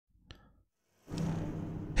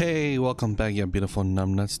Hey, welcome back, you beautiful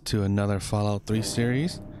numbnuts, to another Fallout 3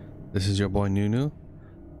 series. This is your boy Nunu.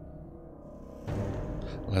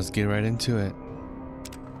 Let's get right into it.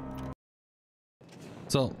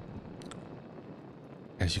 So,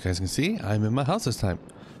 as you guys can see, I'm in my house this time.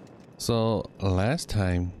 So, last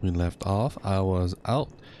time we left off, I was out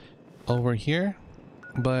over here,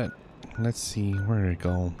 but let's see, where did it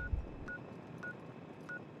go?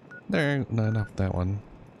 There, no, not that one.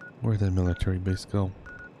 Where did the military base go?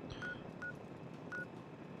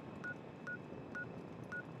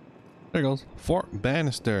 There goes Fort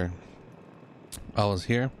Bannister. I was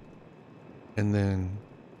here, and then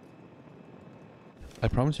I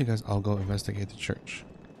promise you guys I'll go investigate the church.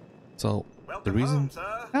 So the reason,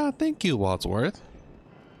 thank you, Wadsworth.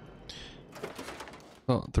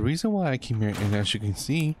 So the reason why I came here, and as you can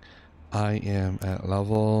see, I am at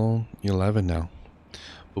level 11 now.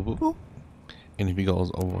 Boop, boop, boop. And if he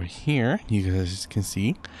goes over here, you guys can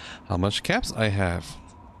see how much caps I have.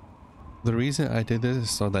 The reason I did this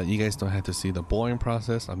is so that you guys don't have to see the boring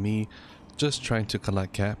process of me just trying to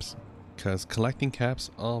collect caps, because collecting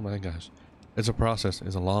caps, oh my gosh, it's a process,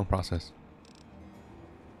 it's a long process.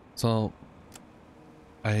 So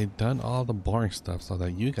I done all the boring stuff so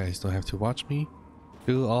that you guys don't have to watch me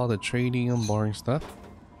do all the trading and boring stuff.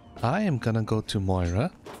 I am gonna go to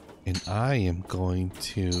Moira and I am going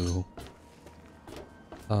to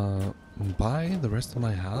buy the rest of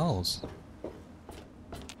my house.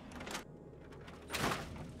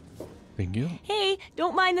 Thank you. Hey,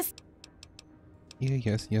 don't mind this.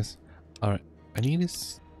 Yeah, yes. Alright, I need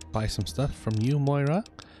to buy some stuff from you, Moira.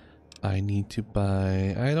 I need to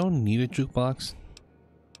buy... I don't need a jukebox.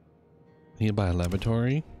 I need to buy a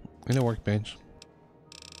laboratory and a workbench.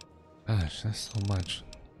 Gosh, that's so much.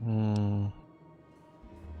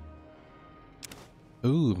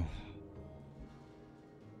 Ooh.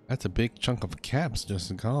 That's a big chunk of caps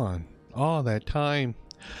just gone. All that time.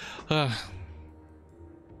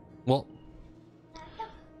 Well,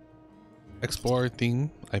 explorer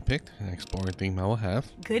theme I picked. An explorer theme I will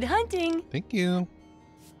have. Good hunting. Thank you.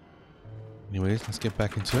 Anyways, let's get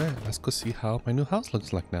back into it. Let's go see how my new house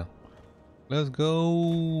looks like now. Let's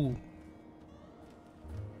go.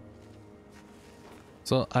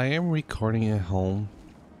 So I am recording at home,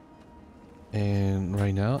 and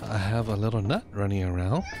right now I have a little nut running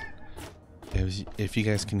around. If you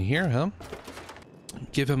guys can hear him,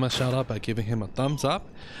 give him a shout out by giving him a thumbs up.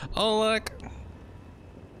 Oh look,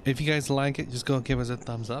 if you guys like it, just go give us a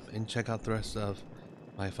thumbs up and check out the rest of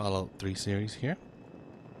my Fallout 3 series here.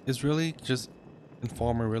 It's really just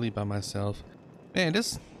informer really by myself. Man,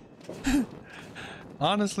 this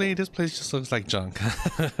honestly, this place just looks like junk.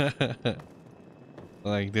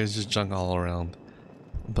 Like there's just junk all around,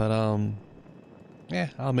 but yeah,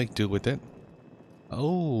 I'll make do with it.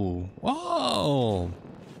 Oh, whoa,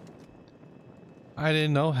 I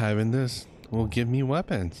didn't know having this will give me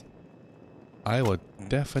weapons. I would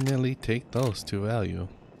definitely take those to value.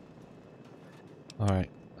 All right,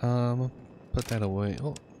 put that away.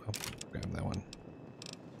 Oh, I'll grab that one.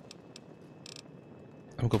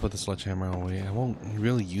 I'm gonna put the sledgehammer away. I won't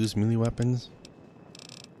really use melee weapons.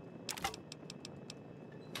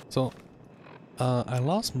 So, I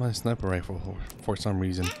lost my sniper rifle for some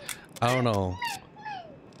reason. I don't know.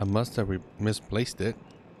 I must have misplaced it.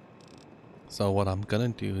 So what I'm gonna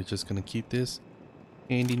do is just gonna keep this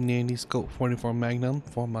handy dandy scope 44 Magnum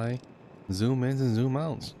for my zoom ins and zoom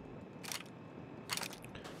outs.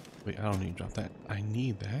 Wait, I don't need to drop that. I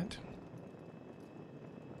need that.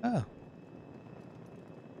 Ah.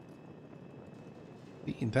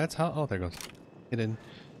 That's how, oh, there goes. Hidden,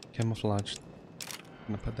 camouflaged.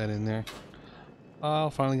 I'm gonna put that in there. Oh,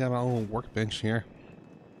 finally got my own workbench here.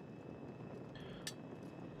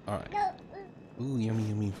 Alright. Ooh,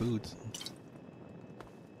 yummy foods.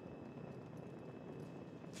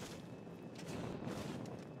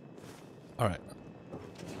 Alright.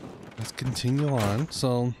 Let's continue on.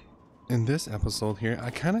 So, in this episode here,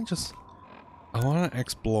 I want to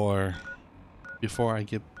explore before I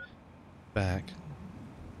get back.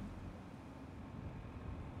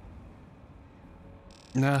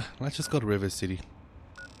 Nah, let's just go to Rivet City.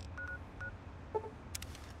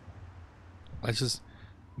 Let's just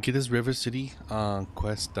get this Rivet City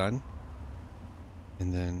quest done,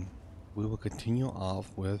 and then we will continue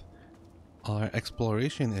off with our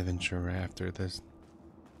exploration adventure after this.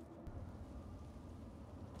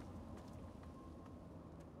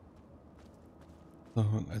 So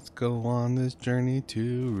let's go on this journey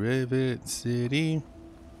to Rivet City.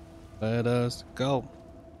 Let us go.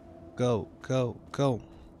 Go.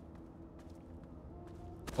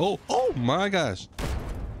 Oh my gosh.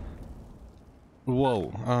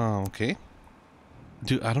 Whoa. Okay.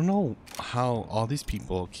 Dude, I don't know how all these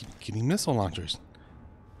people keep getting missile launchers.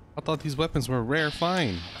 I thought these weapons were rare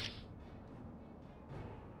find.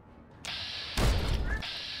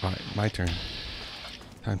 Alright, my turn.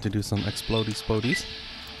 Time to do some explodey-splodies.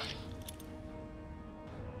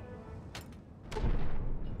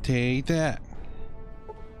 Take that.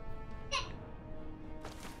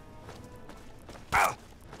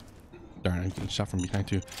 Darn, I'm getting shot from behind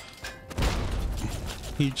too.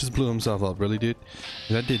 He just blew himself up, really, dude.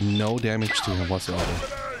 That did no damage to him whatsoever.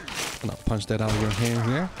 I'm gonna punch that out of your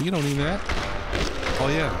hand there. You don't need that. Oh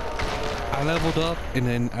yeah, I leveled up and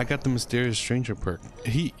then I got the Mysterious Stranger perk.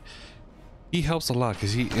 He helps a lot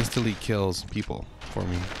because he instantly kills people for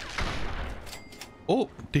me. Oh,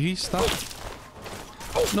 did he stop?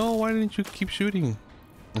 No, why didn't you keep shooting?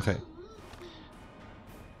 Okay.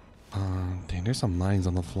 Dang, there's some mines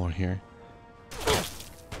on the floor here.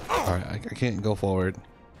 Alright, I can't go forward.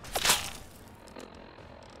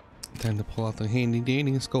 Time to pull out the handy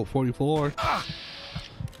dandy scope 44.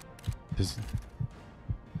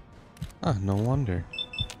 No wonder.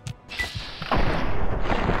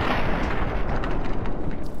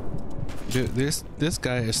 Dude, this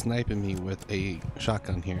guy is sniping me with a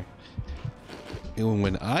shotgun here. And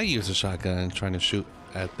when I use a shotgun trying to shoot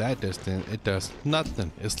at that distance, it does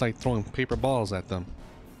nothing. It's like throwing paper balls at them.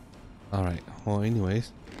 Alright, well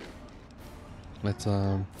anyways. Let's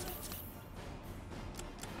be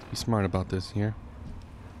smart about this here.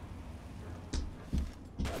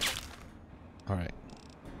 Alright.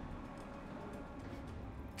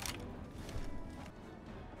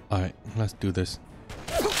 Alright, let's do this.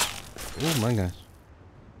 Oh my gosh.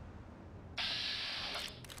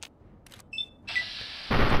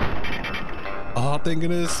 Oh, thank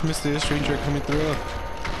goodness, Mysterious Stranger coming through.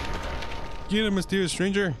 Get him, Mysterious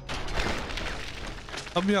Stranger.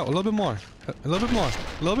 Help me out a little bit more. A little bit more.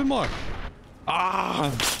 A little bit more.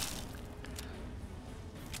 Ah!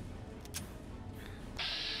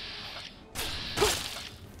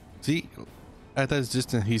 See? At that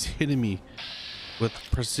distance, he's hitting me with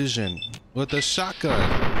precision. With a shotgun.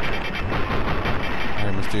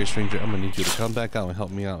 Alright, Mysterious Stranger, I'm gonna need you to come back out and help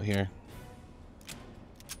me out here.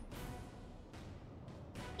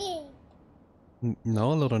 No,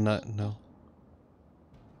 little nut, no.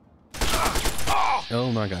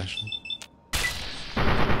 Oh my gosh.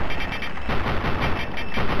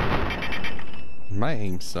 My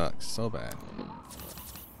aim sucks so bad.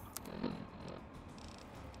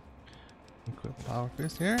 Equip power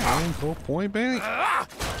fist here and go point blank.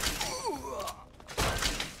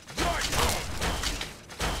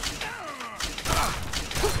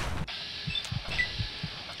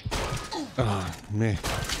 Oh man.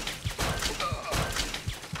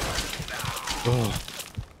 Oh,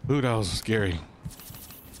 ooh, that was scary.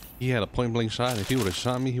 He had a point blank shot. If he would have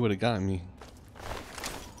shot me, he would have gotten me.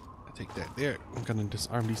 I take that there. I'm gonna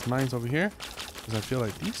disarm these mines over here because I feel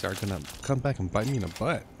like these are gonna come back and bite me in the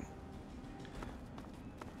butt.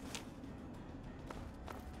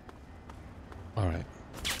 All right.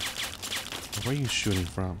 Where are you shooting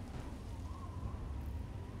from?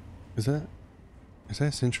 Is that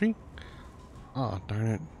a sentry? Oh, darn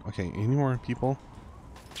it. Okay, any more people?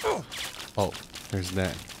 Oh, there's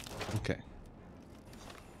that. Okay.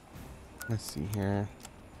 Let's see here.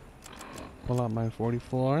 Pull out my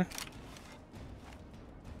 44.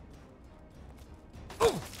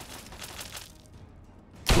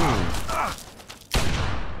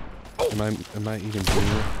 Am I even doing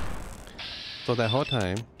it? So that whole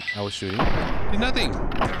time I was shooting, did nothing.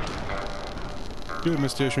 Good,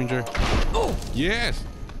 Mysterious Stranger. Oh, yes.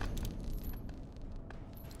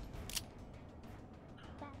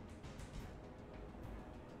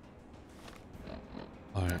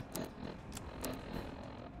 All right.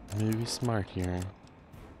 I'm gonna be smart here.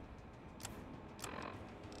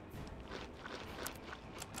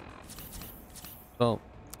 So,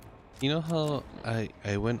 you know how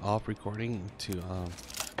I went off recording to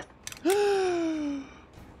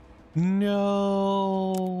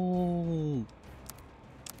No,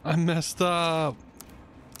 I messed up.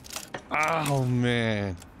 Oh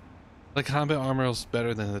man, the combat armor was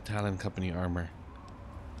better than the Talon Company armor.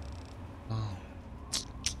 Oh,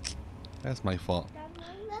 that's my fault.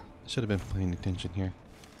 I should have been paying attention here.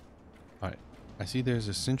 All right, I see there's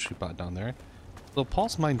a sentry bot down there. The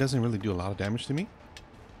pulse mine doesn't really do a lot of damage to me.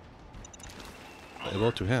 It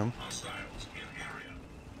will to him.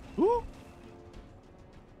 Ooh.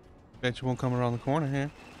 Bet you won't come around the corner here.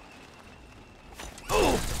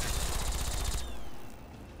 Oh.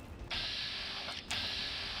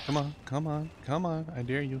 Come on, come on, come on. I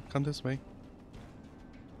dare you. Come this way.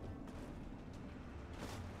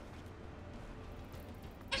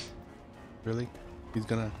 Really? He's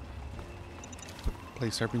gonna play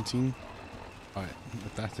serpentine. Alright,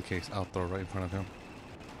 if that's the case, I'll throw right in front of him.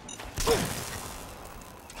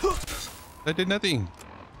 I did nothing.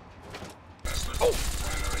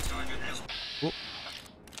 Oh.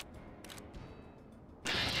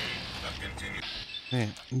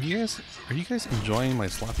 Man, are you guys enjoying my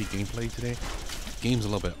sloppy gameplay today? Game's a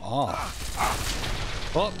little bit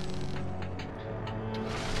off. Oh,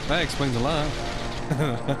 that explains a lot.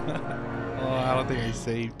 Oh, I don't think I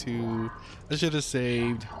saved too. I should have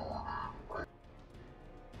saved.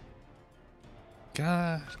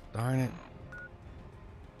 God darn it.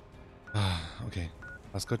 Okay,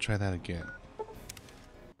 let's go try that again.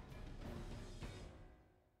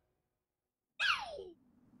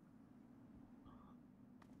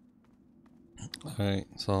 Alright,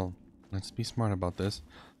 so let's be smart about this.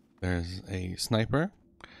 There's a sniper,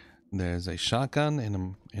 there's a shotgun,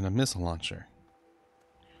 and a missile launcher.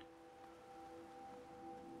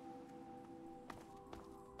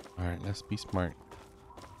 Alright, let's be smart.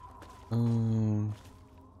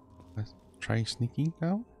 Let's try sneaking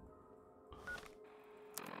now.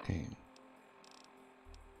 Okay.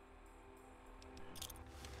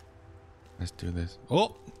 Let's do this.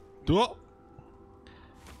 Oh! Oh!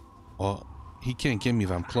 Oh, he can't get me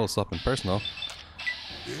if I'm close up and personal.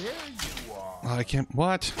 There you are. Oh, I can't.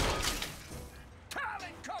 What?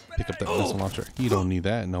 Pick up that missile launcher. You don't need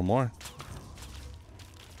that no more.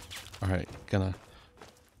 Alright, gonna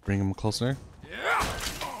bring him closer.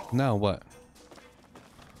 Now what?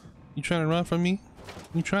 You trying to run from me?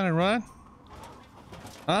 You trying to run?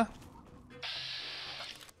 Huh?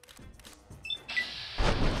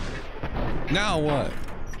 Now what?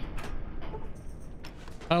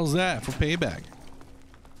 How's that for payback?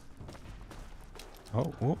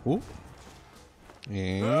 Oh, oh, oh.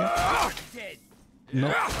 Yeah.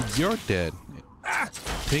 No, you're dead.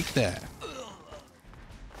 Take that.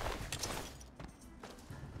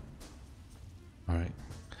 Alright.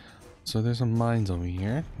 So there's some mines over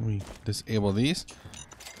here. We disable these.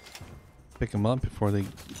 Pick them up before they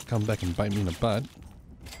come back and bite me in the butt.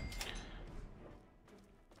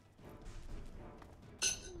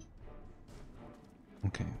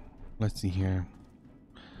 Okay, let's see here.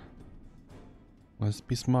 Let's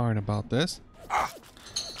be smart about this.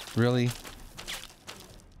 Really?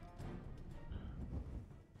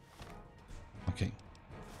 Okay.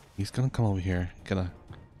 He's gonna come over here. Gonna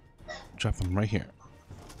drop him right here.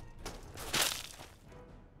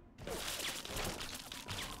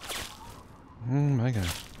 Oh my god.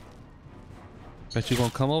 Bet you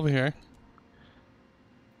won't come over here.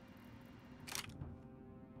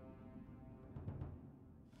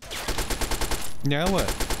 Now what?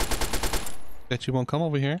 Bet you won't come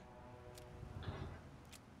over here.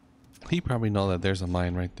 He probably know that there's a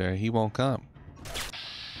mine right there. He won't come.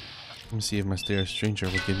 Let me see if my mysterious stranger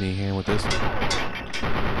will give me a hand with this.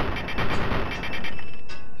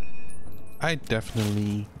 I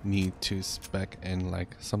definitely need to spec in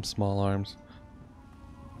like some small arms.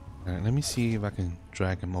 Alright, let me see if I can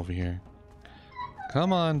drag him over here.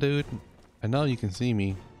 Come on, dude. I know you can see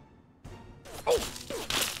me.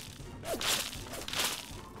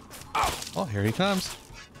 Oh, here he comes.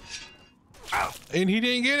 And he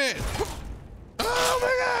didn't get it. Oh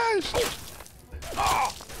my gosh.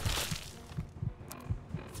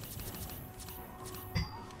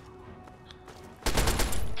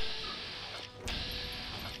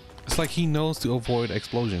 It's like he knows to avoid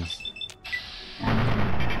explosions.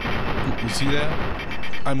 You see that?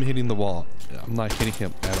 I'm hitting the wall. I'm not hitting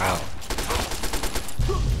him at all.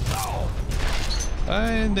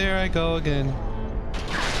 And there I go again.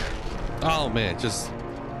 Oh man, just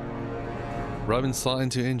rubbing salt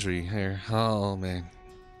into injury here. Oh man.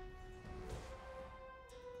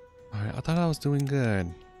 Alright, I thought I was doing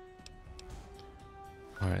good.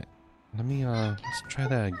 Alright, let me let's try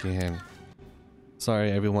that again.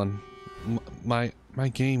 Sorry everyone. My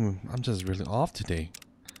game, I'm just really off today.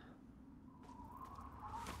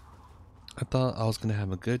 I thought I was gonna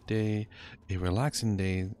have a good day, a relaxing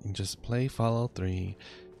day, and just play Fallout 3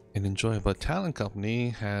 and enjoy it, but Talent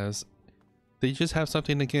Company they just have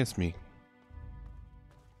something against me.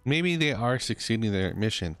 Maybe they are succeeding their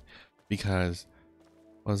mission because,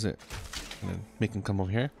 what was it? Make them come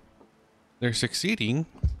over here. They're succeeding.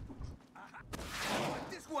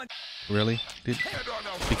 Really?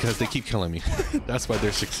 Because they keep killing me. That's why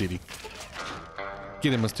they're succeeding.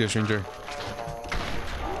 Get him, Mr. Stranger.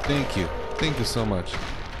 Thank you. Thank you so much.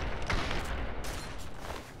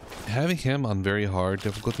 Having him on very hard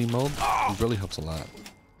difficulty mode really helps a lot.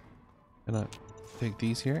 And I take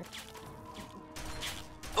these here.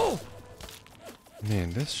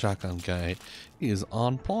 Man, this shotgun guy is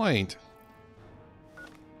on point.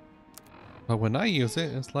 But when I use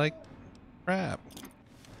it, it's like crap.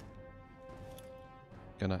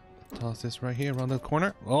 Gonna toss this right here around the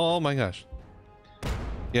corner. Oh my gosh.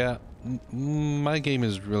 Yeah, my game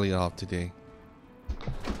is really off today.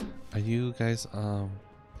 Are you guys,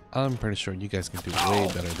 I'm pretty sure you guys can do way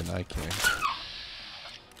better than I can.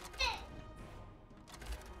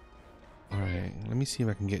 Alright, let me see if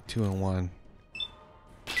I can get 2 in 1.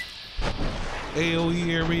 AoE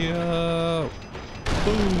area!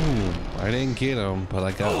 Boom! I didn't get him, but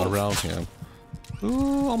I got around him.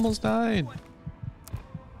 Ooh, almost died.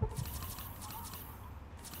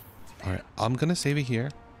 Alright, I'm gonna save it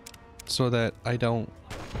here so that I don't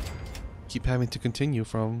keep having to continue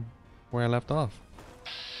from where I left off.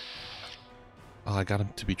 Oh, I got them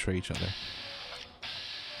to betray each other.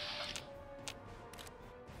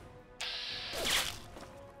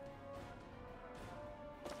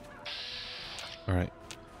 Alright.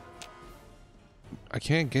 I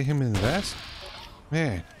can't get him in the vest?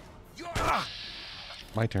 Man.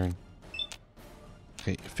 My turn.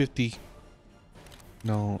 Okay, 50.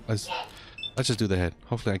 No, let's just do the head.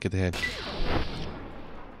 Hopefully I get the head.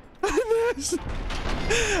 I missed!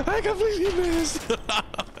 I completely missed!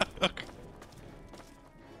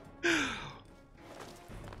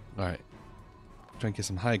 Alright. Try and get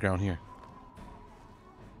some high ground here.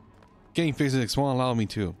 Game physics won't allow me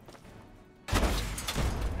to.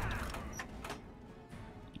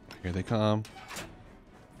 Here they come.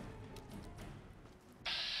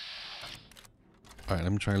 Alright,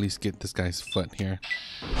 let me try at least get this guy's foot here.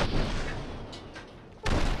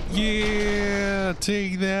 Yeah!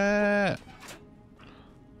 Take that!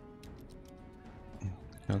 You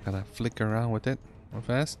know, gotta flick around with it real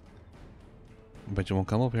fast. Bet you won't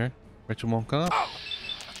come up here. Bet you won't come up.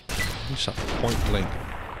 You shot point blank.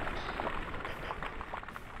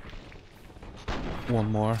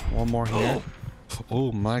 One more here.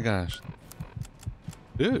 Oh my gosh.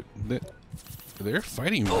 Dude, they're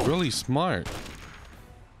fighting really smart.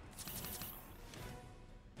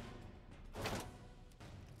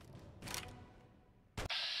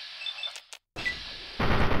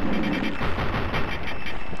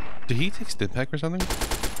 Did he take step pack or something?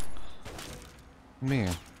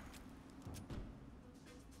 Man.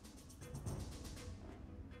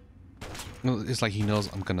 No, it's like he knows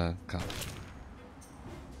I'm gonna come.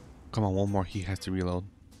 Come on, one more. He has to reload.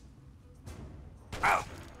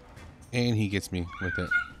 And he gets me with it.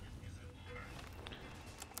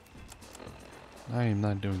 I am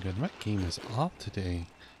not doing good. My game is off today.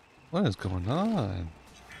 What is going on?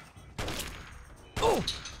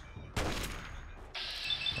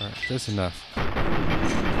 Alright, that's enough.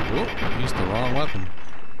 Oh, used the wrong weapon.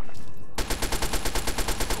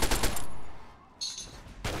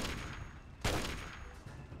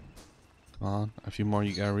 Come on, a few more,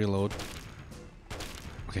 you gotta reload.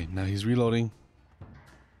 Okay, now he's reloading.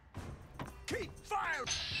 Keep fire.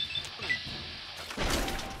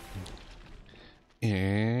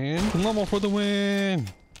 And one more for the win.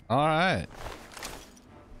 Alright.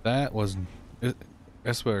 That was...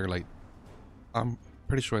 That's where, like... I'm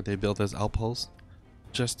pretty sure they built this outpost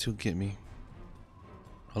just to get me.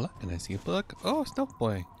 Hold up, and I see a book. Oh, Stealth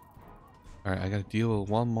Boy. Alright, I gotta deal with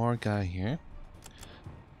one more guy here.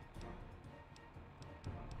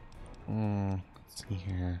 Let's see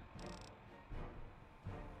here.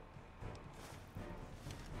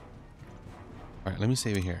 Alright, let me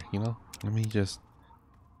save it here, you know? Let me just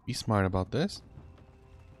be smart about this.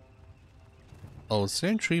 Oh,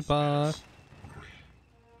 sentry bot.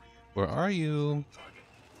 Where are you?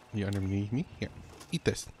 You underneath me? Here, eat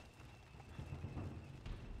this.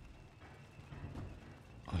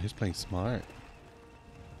 Oh, he's playing smart.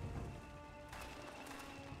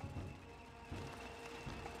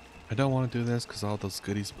 I don't want to do this because all those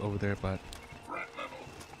goodies over there, but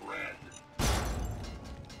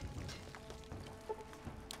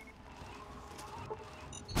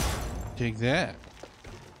take that.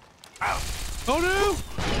 Ow. Oh no!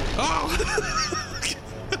 Oh!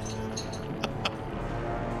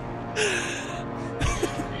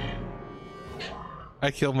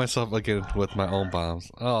 I killed myself again with my own bombs.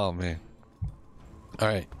 Oh man.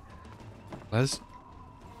 Alright. Let's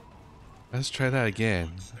try that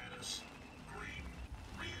again.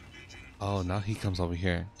 Oh, now he comes over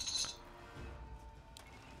here.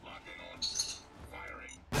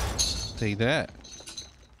 Take that.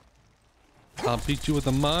 I'll beat you with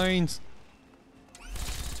the mines.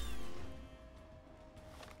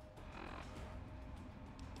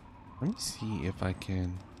 Let me see if I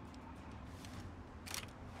can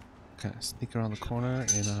kind of sneak around the corner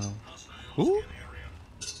and ooh.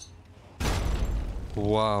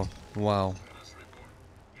 Wow, wow.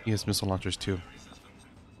 He has missile launchers too.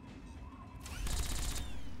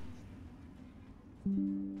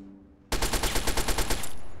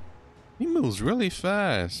 moves really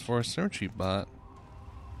fast for a sentry bot.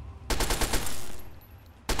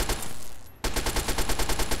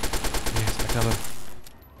 Yes, I got him.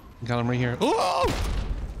 I got him right here. Oh!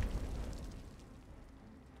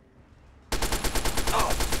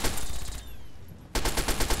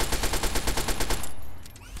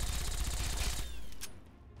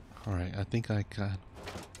 All right, I think I got.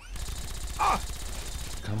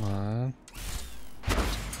 Come on.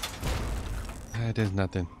 That is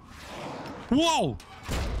nothing. Whoa!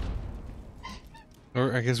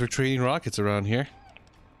 Or I guess we're trading rockets around here.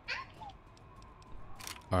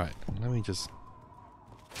 All right, let me just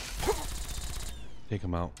take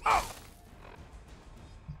him out.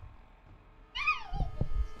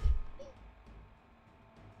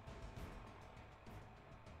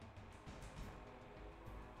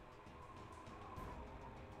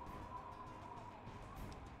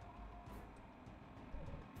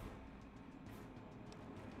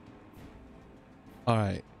 All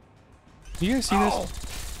right. You guys see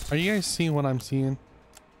this? Are you guys seeing what I'm seeing?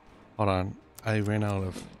 Hold on. I ran out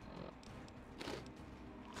of...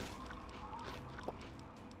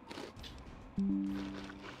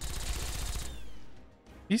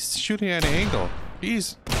 He's shooting at an angle.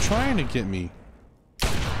 He's trying to get me.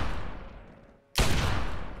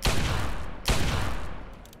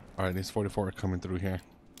 All right, these 44 are coming through here.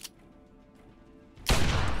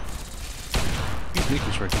 He's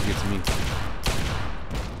making sure he gets me.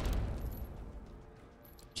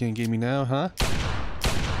 Can't get me now, huh?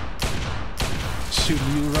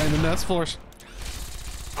 Shooting you right in the nnutsforce.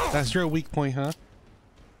 That's your weak point, huh?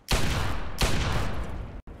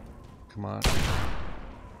 Come on.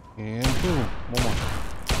 And boom. One more.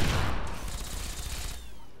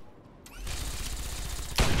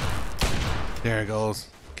 There it goes.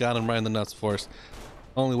 Got him right in the nnutsforce.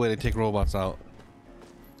 Only way to take robots out.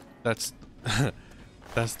 That's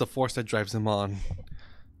that's the force that drives them on.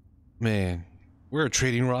 Man, we're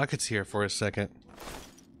trading rockets here for a second.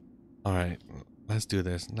 All right, let's do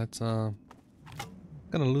this. Let's gonna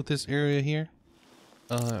loot this area here.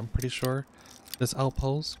 I'm pretty sure this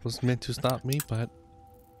outpost was meant to stop me, but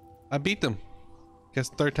I beat them. Guess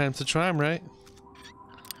third time's the charm, right?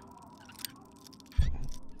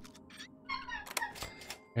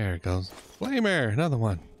 There it goes. Flamer, another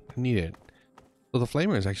one. I need it. So the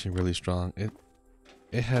flamer is actually really strong. It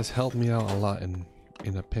has helped me out a lot in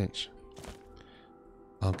a pinch.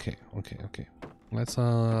 Okay. Let's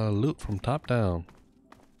loot from top down.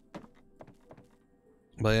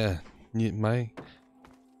 But yeah,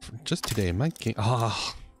 just today my game.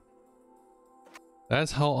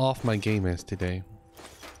 That's how off my game is today.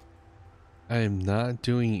 I am not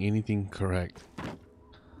doing anything correct.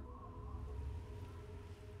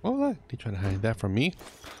 Oh look, they try to hide that from me.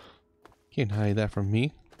 Can't hide that from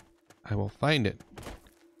me. I will find it.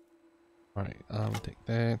 Alright, take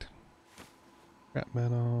that. Scrap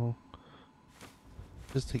metal.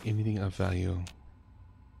 Just take anything of value.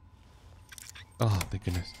 Oh, thank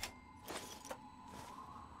goodness.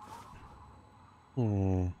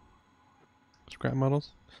 Scrap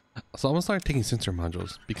metals. So I'm gonna start taking sensor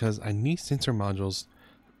modules because I need sensor modules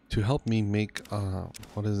to help me make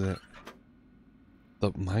what is it?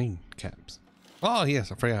 The mine caps. Oh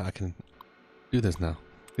yes, I forgot I can do this now.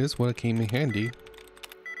 This would have came in handy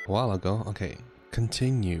a while ago. Okay,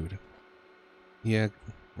 continued. Yeah,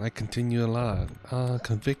 I continue a lot.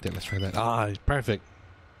 Convicted. Let's try that. Perfect.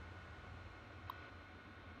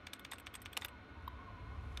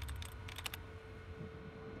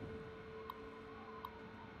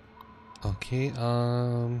 Okay,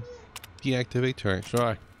 deactivate turret.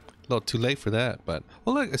 Sure. A little too late for that, but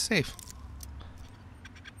oh look, it's safe.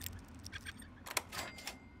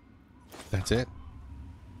 That's it.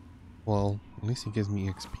 Well, at least it gives me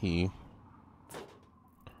XP.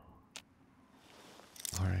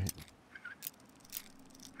 Alright.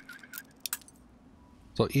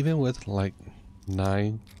 So even with like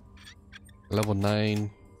level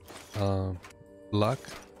 9 luck,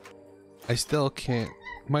 I still can't.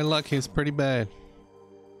 My luck is pretty bad.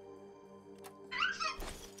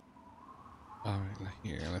 Alright,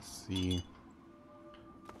 here, let's see.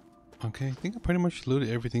 Okay, I think I pretty much looted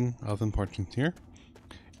everything of importance here.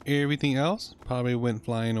 Everything else probably went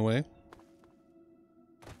flying away.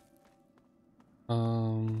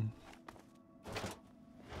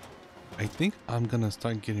 I think I'm gonna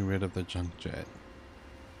start getting rid of the junk jet.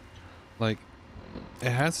 Like,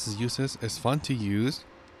 it has its uses, it's fun to use,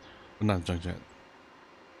 but not junk jet.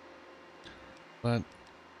 But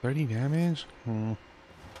 30 damage?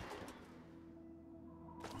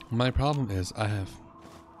 My problem is I have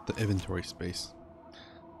the inventory space.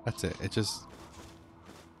 That's it. It just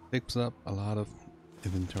takes up a lot of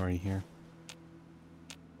inventory here.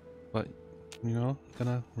 but you know,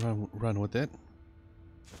 gonna run with it.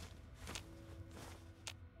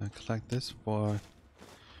 I collect this for.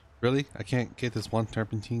 Really? I can't get this one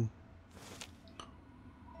turpentine.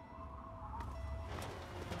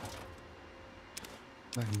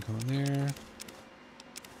 I can go in there.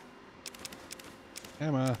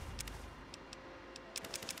 Emma.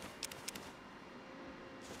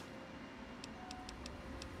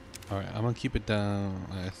 Alright, I'm gonna keep it down.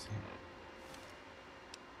 I see.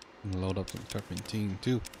 Load up some turpentine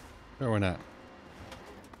too. Or not.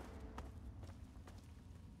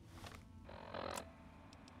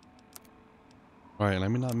 Alright,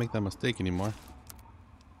 let me not make that mistake anymore.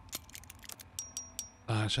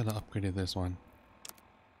 I should have upgraded this one.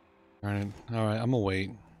 Alright, I'm gonna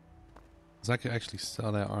wait. Because I could actually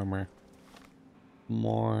sell that armor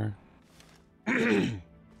more.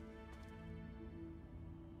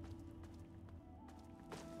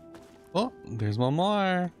 Oh, there's one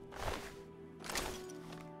more.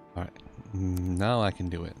 Alright, now I can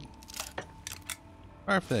do it.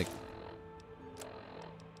 Perfect.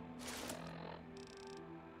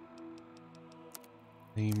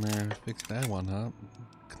 Aimer, fix that one up.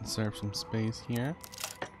 Conserve some space here.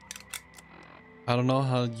 I don't know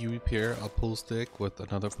how you repair a pool stick with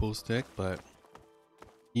another pool stick, but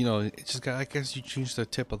you know, it just got, I guess you change the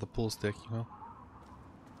tip of the pool stick, you know.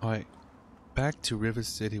 Alright, back to Rivet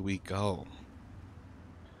City we go.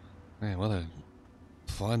 Man, what a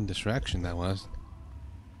fun distraction that was.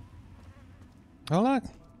 Oh look,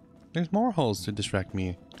 there's more holes to distract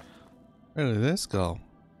me. Where did this go?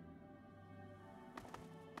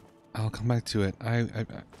 I'll come back to it.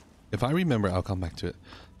 If I remember, I'll come back to it.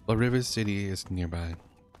 But Rivet City is nearby.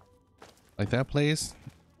 Like that place,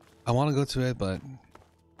 I want to go to it, but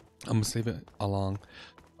I'm gonna save it along.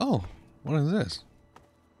 Oh, what is this?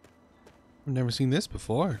 I've never seen this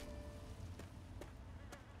before.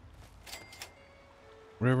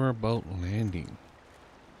 Riverboat landing.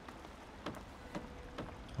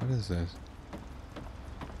 What is this?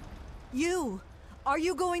 You! Are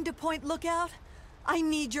you going to Point Lookout? I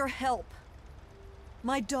need your help.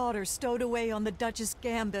 My daughter stowed away on the Duchess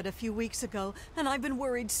Gambit a few weeks ago, and I've been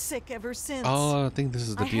worried sick ever since. Oh, I think this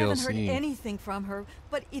is the I DLC. haven't heard anything from her,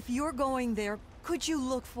 but if you're going there, could you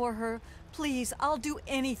look for her? Please, I'll do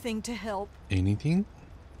anything to help. Anything?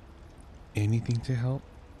 Anything to help?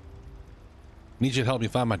 Need you to help me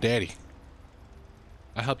find my daddy.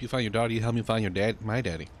 I help you find your daughter, you help me find your dad, my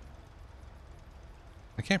daddy.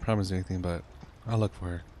 I can't promise anything, but I'll look for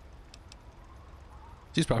her.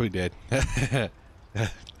 She's probably dead.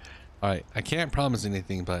 Alright, I can't promise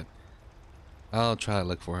anything, but I'll try to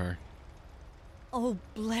look for her. Oh,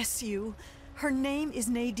 bless you. Her name is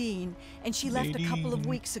Nadine, and she left a couple of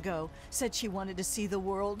weeks ago. Said she wanted to see the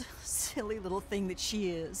world. Silly little thing that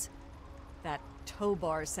she is. That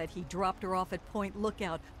Tobar said he dropped her off at Point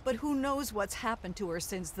Lookout, but who knows what's happened to her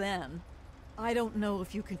since then. I don't know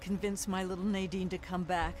if you can convince my little Nadine to come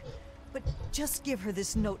back, but just give her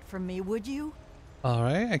this note from me, would you?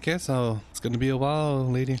 Alright, I guess it's gonna be a while,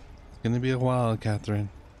 lady. It's gonna be a while, Catherine,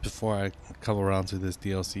 before I come around to this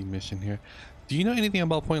DLC mission here. Do you know anything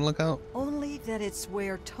about Point Lookout? Only that it's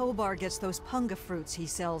where Tobar gets those punga fruits he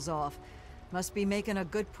sells off. Must be making a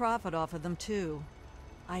good profit off of them, too.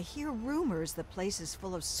 I hear rumors the place is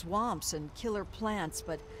full of swamps and killer plants,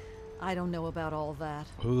 but I don't know about all that.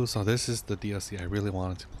 Ooh, so this is the DLC I really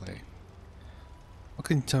wanted to play. What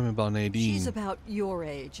can you tell me about Nadine? She's about your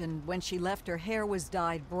age, and when she left, her hair was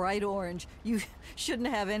dyed bright orange. You shouldn't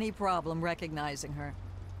have any problem recognizing her.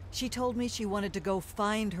 She told me she wanted to go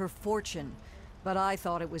find her fortune, but I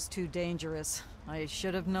thought it was too dangerous. I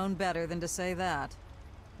should have known better than to say that.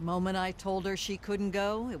 Moment I told her she couldn't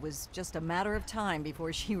go, it was just a matter of time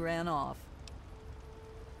before she ran off.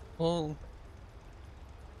 Well,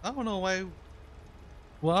 I don't know why.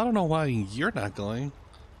 Well, I don't know why you're not going.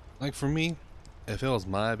 Like for me, if it was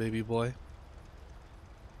my baby boy,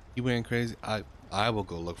 he went crazy, I will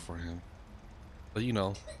go look for him. But you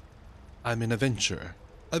know, I'm an adventurer.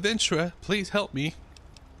 Adventurer, please help me.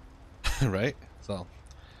 Right? So,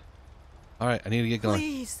 all right, I need to get going.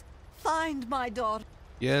 Please, find my daughter.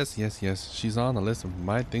 Yes, yes, yes. She's on the list of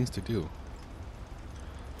my things to do,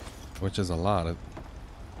 which is a lot.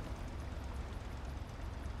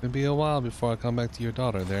 It'll be a while before I come back to your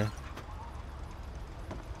daughter there.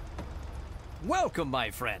 Welcome,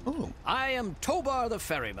 my friend. Ooh. I am Tobar the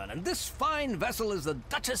ferryman, and this fine vessel is the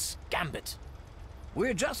Duchess Gambit.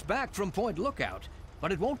 We're just back from Point Lookout,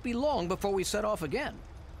 but it won't be long before we set off again.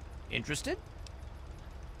 Interested?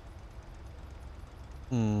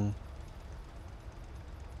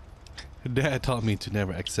 Dad taught me to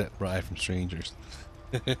never accept bribe from strangers.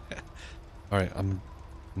 Alright, I'm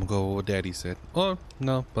I'm gonna go with what Daddy said. Oh,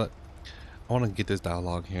 no, but I want to get this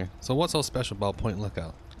dialogue here. So what's so special about Point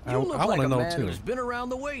Lookout? I You look want like to a know man too. who's been around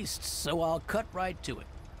the wastes, so I'll cut right to it.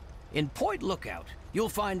 In Point Lookout, you'll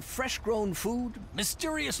find fresh-grown food,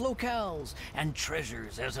 mysterious locales, and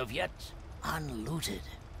treasures as of yet unlooted.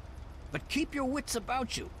 But keep your wits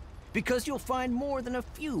about you, because you'll find more than a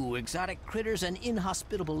few exotic critters and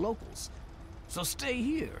inhospitable locals. So stay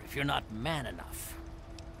here if you're not man enough.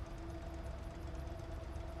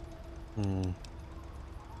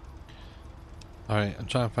 Alright, I'm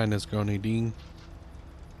trying to find this girl, Nadine.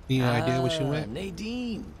 Any idea where she went?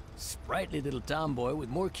 Nadine. Sprightly little tomboy with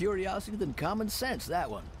more curiosity than common sense,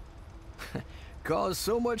 that one. Caused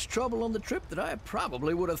so much trouble on the trip that I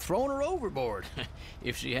probably would have thrown her overboard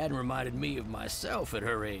if she hadn't reminded me of myself at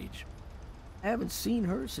her age. I haven't seen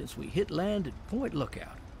her since we hit land at Point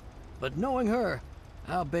Lookout. But knowing her,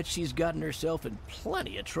 I'll bet she's gotten herself in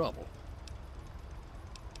plenty of trouble.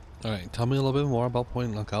 Alright, tell me a little bit more about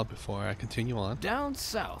Point Lookout before I continue on. Down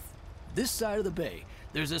south, this side of the bay,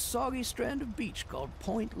 there's a soggy strand of beach called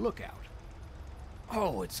Point Lookout.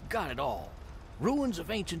 Oh, it's got it all. Ruins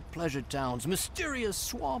of ancient pleasure towns, mysterious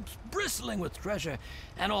swamps bristling with treasure,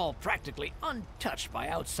 and all practically untouched by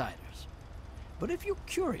outsiders. But if you're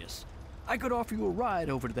curious, I could offer you a ride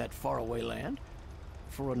over to that faraway land.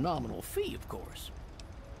 For a nominal fee, of course.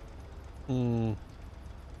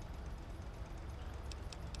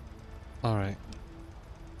 Alright.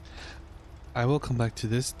 I will come back to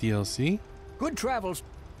this DLC Good travels.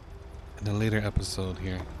 in a later episode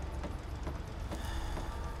here.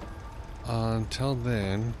 Until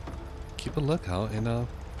then, keep a lookout and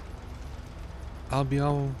I'll be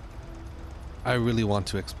on. I really want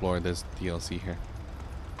to explore this DLC here.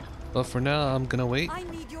 But for now, I'm gonna wait. I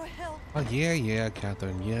need your help. Oh yeah,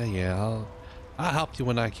 Catherine. Yeah. I'll help you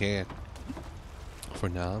when I can. For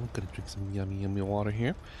now, I'm gonna drink some yummy water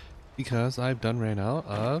here because I've ran out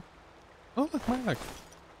of. Oh look, Mark.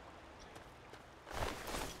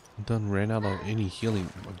 I'm ran out of any healing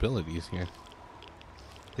abilities here.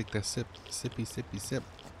 Take that sippy sip.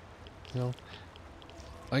 You know,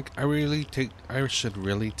 like I should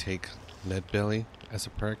really take Lead Belly as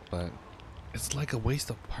a perk, but it's like a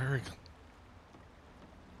waste of perk.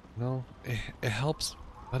 No, it helps,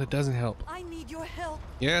 but it doesn't help. I need your help.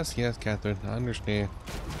 Yes, Catherine, I understand.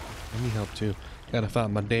 I need help too. Gotta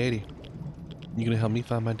find my daddy. You gonna help me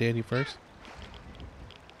find my daddy first?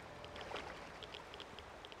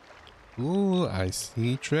 Ooh, I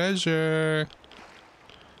see treasure.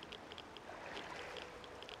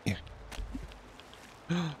 Yeah.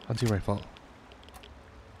 Anti-rifle.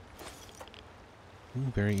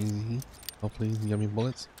 Ooh, very easy. Hopefully, yummy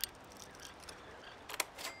bullets.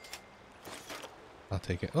 I'll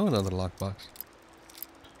take it. Oh, another lockbox.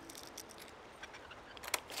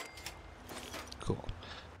 Cool.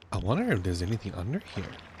 I wonder if there's anything under here.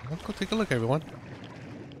 Let's go take a look, everyone.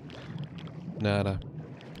 Nada.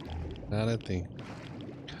 Not a thing.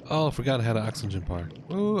 Oh, I forgot I had an oxygen bar.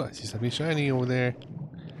 Ooh, I see something shiny over there.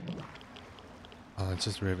 Oh, it's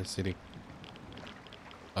just Rivet City.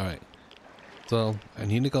 Alright. So, I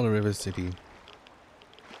need to go to Rivet City.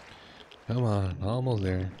 Come on, almost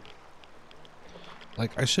there.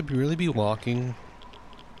 Like, I should really be walking.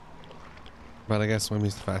 But I guess swimming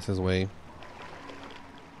is the fastest way.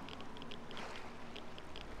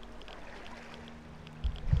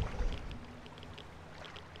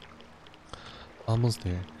 Almost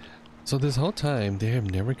there. So this whole time, they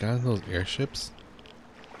have never gotten those airships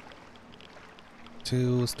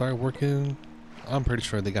to start working. I'm pretty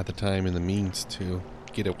sure they got the time and the means to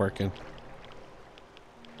get it working.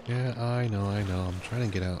 Yeah, I know. I'm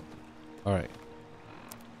trying to get out. Alright.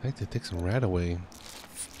 I have to take some rat away.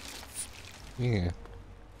 Yeah.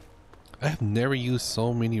 I have never used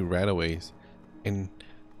so many rataways in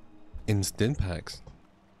stim packs.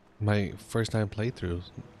 My first time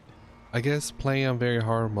playthroughs. I guess playing on very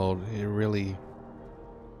hard mode, it really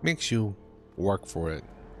makes you work for it.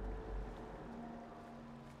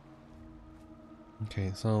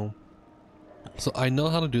 Okay, so I know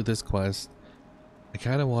how to do this quest.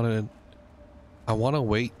 I want to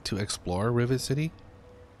wait to explore Rivet City,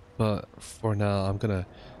 but for now I'm gonna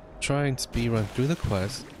try and speedrun through the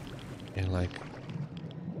quest and, like,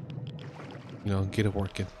 you know, get it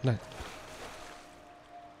working. Nice.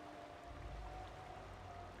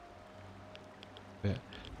 Yeah.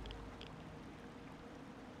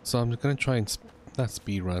 So I'm gonna try and not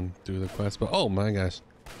speed run through the quest, but oh my gosh,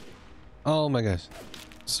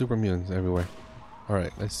 super mutants everywhere. All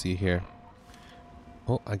right, let's see here.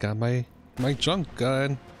 Oh, I got my junk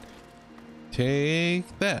gun.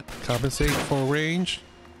 Take that. Compensate for range.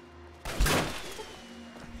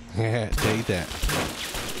 Yeah, take that.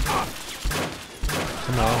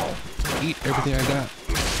 Come on. Eat everything I got.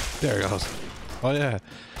 There it goes. Oh yeah.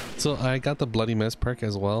 So I got the Bloody Mist perk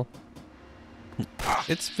as well.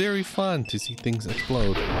 It's very fun to see things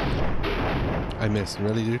explode. I missed.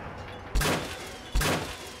 Really, dude?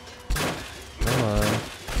 Come on.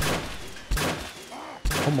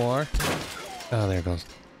 One more. Oh, there it goes.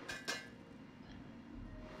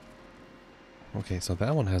 Okay, so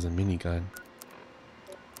that one has a minigun.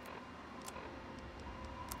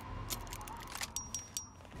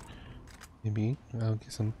 Maybe I'll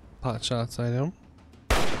get some pot shots at him.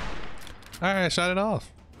 Alright, I shot it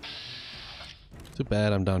off. Too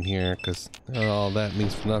bad I'm down here, because all that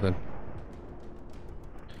means for nothing.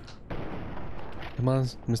 Come on,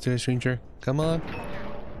 Mysterious Stranger. Come on.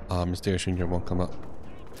 Ah, Mysterious Stranger won't come up.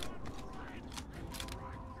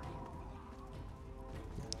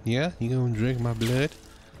 Yeah, you gonna drink my blood?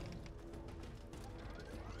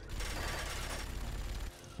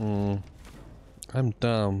 I'm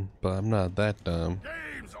dumb, but I'm not that dumb.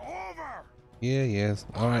 Game's over. Yeah, yes.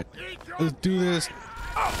 Alright. Let's do this.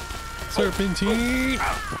 Serpentine!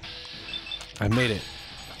 I made it.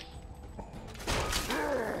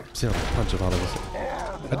 See if I can punch it out of this.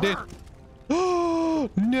 I did. Oh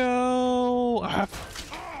no!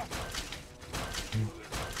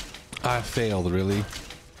 I failed, really.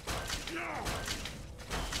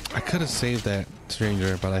 I could have saved that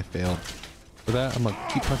stranger, but I failed. For that, I'm gonna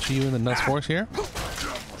keep punching you in the nnutsforce here.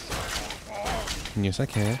 Yes, I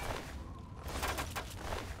can.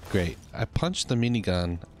 Great. I punched the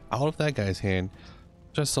minigun out of that guy's hand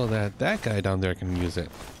just so that that guy down there can use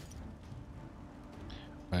it.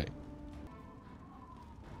 Right.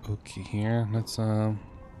 Okay, here. Let's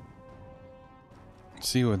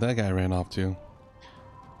see where that guy ran off to.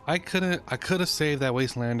 I could have saved that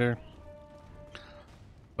Wastelander.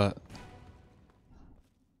 But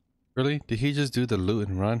really? Did he just do the loot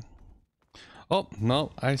and run? Oh,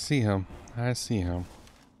 no, I see him. I see him.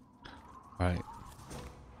 Alright.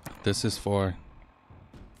 This is for...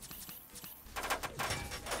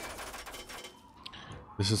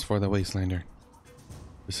 This is for the Wastelander.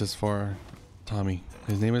 This is for Tommy.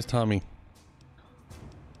 His name is Tommy.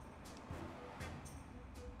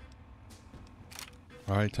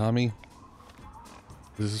 Alright, Tommy.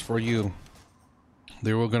 This is for you.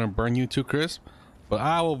 They were gonna burn you to crisp, but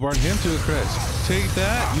I will burn him to a crisp. Take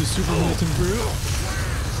that, you super mutant brute.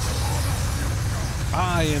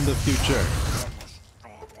 I am the future.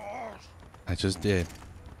 I just did.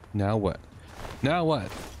 Now what? Now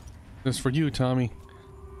what? That's for you, Tommy.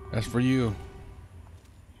 That's for you.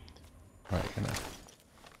 Alright, gonna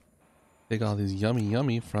take all these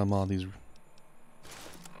yummy from all these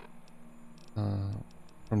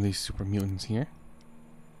from these super mutants here.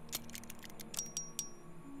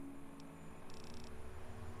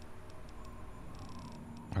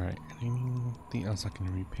 Alright, anything else I can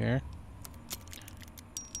repair?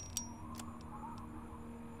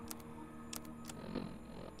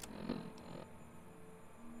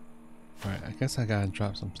 Alright, I guess I gotta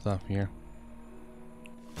drop some stuff here.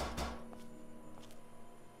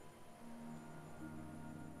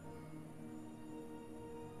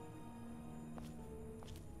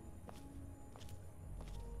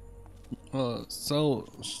 Oh, so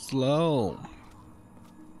slow.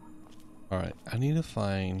 Alright, I need to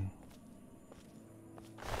find...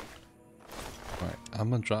 Alright, I'm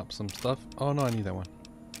gonna drop some stuff. Oh no, I need that one.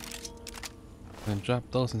 I'm gonna drop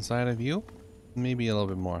those inside of you. Maybe a little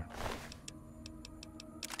bit more.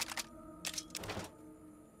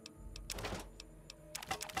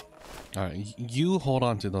 Alright, you hold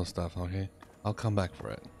on to those stuff, okay? I'll come back for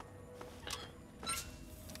it.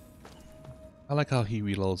 I like how he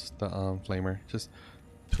reloads the flamer. Just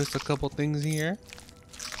twist a couple things here.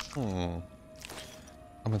 I'm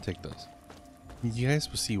gonna take those. You guys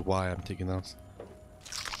will see why I'm taking those.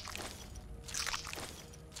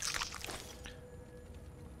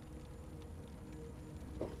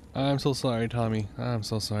 I'm so sorry, Tommy. I'm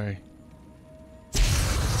so sorry.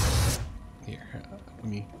 Here, let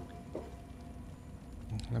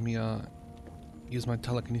me use my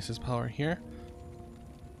telekinesis power here.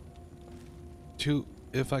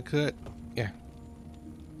 If I could. Yeah.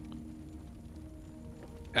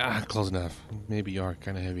 Ah, close enough. Maybe you are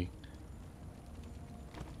kind of heavy.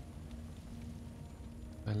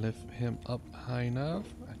 I lift him up high enough.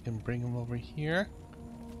 I can bring him over here.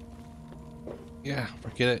 Yeah,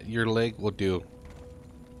 forget it. Your leg will do.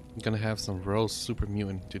 I'm gonna have some roast super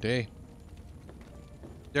mutant today.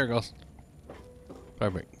 There it goes.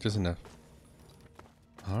 Perfect. Just enough.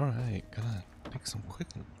 Alright, gonna take some quick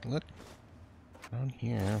look down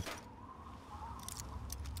here.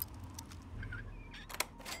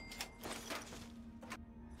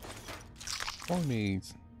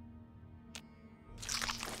 Hornies.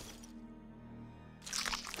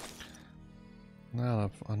 A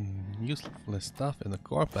lot of useless stuff in the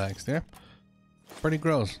core bags there. Pretty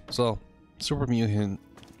gross. So, super mutant,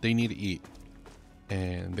 they need to eat.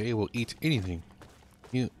 And they will eat anything.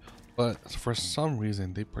 But for some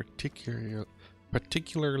reason, they particularly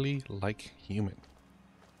like human.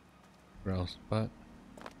 Gross. But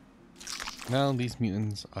now these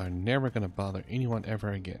mutants are never going to bother anyone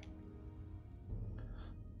ever again.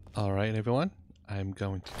 Alright, everyone. I'm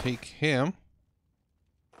going to take him.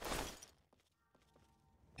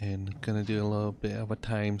 And gonna do a little bit of a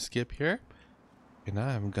time skip here. And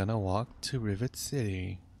I'm gonna walk to Rivet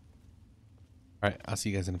City. Alright, I'll see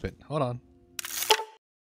you guys in a bit. Hold on.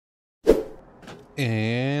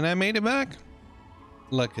 And I made it back.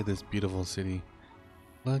 Look at this beautiful city.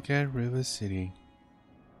 Look at Rivet City.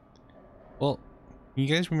 Well, you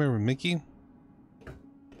guys remember Mickey?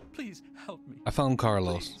 Please help me. I found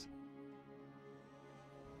Carlos. Please.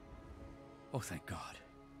 Oh, thank God.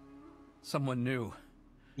 Someone knew.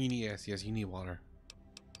 Yes, you need water.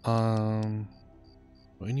 What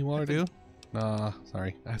you need water, dude? Nah,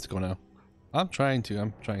 sorry. I have to go now. I'm trying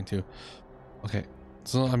to. Okay,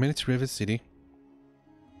 so I made it to Rivet City.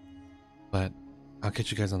 But I'll catch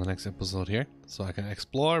you guys on the next episode here. So I can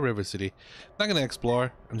explore Rivet City. I'm not gonna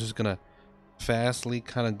explore. I'm just gonna fastly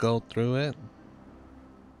kind of go through it.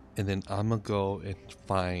 And then I'm gonna go and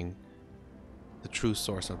find the true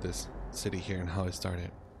source of this city here and how it started.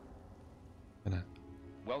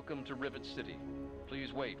 Welcome to Rivet City.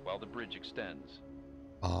 Please wait while the bridge extends.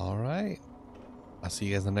 Alright. I'll see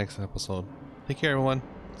you guys in the next episode. Take care, everyone.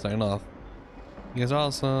 Signing off. You guys are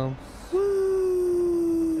awesome. Woo!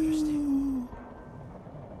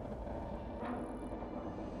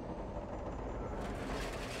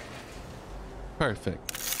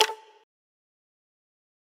 Perfect.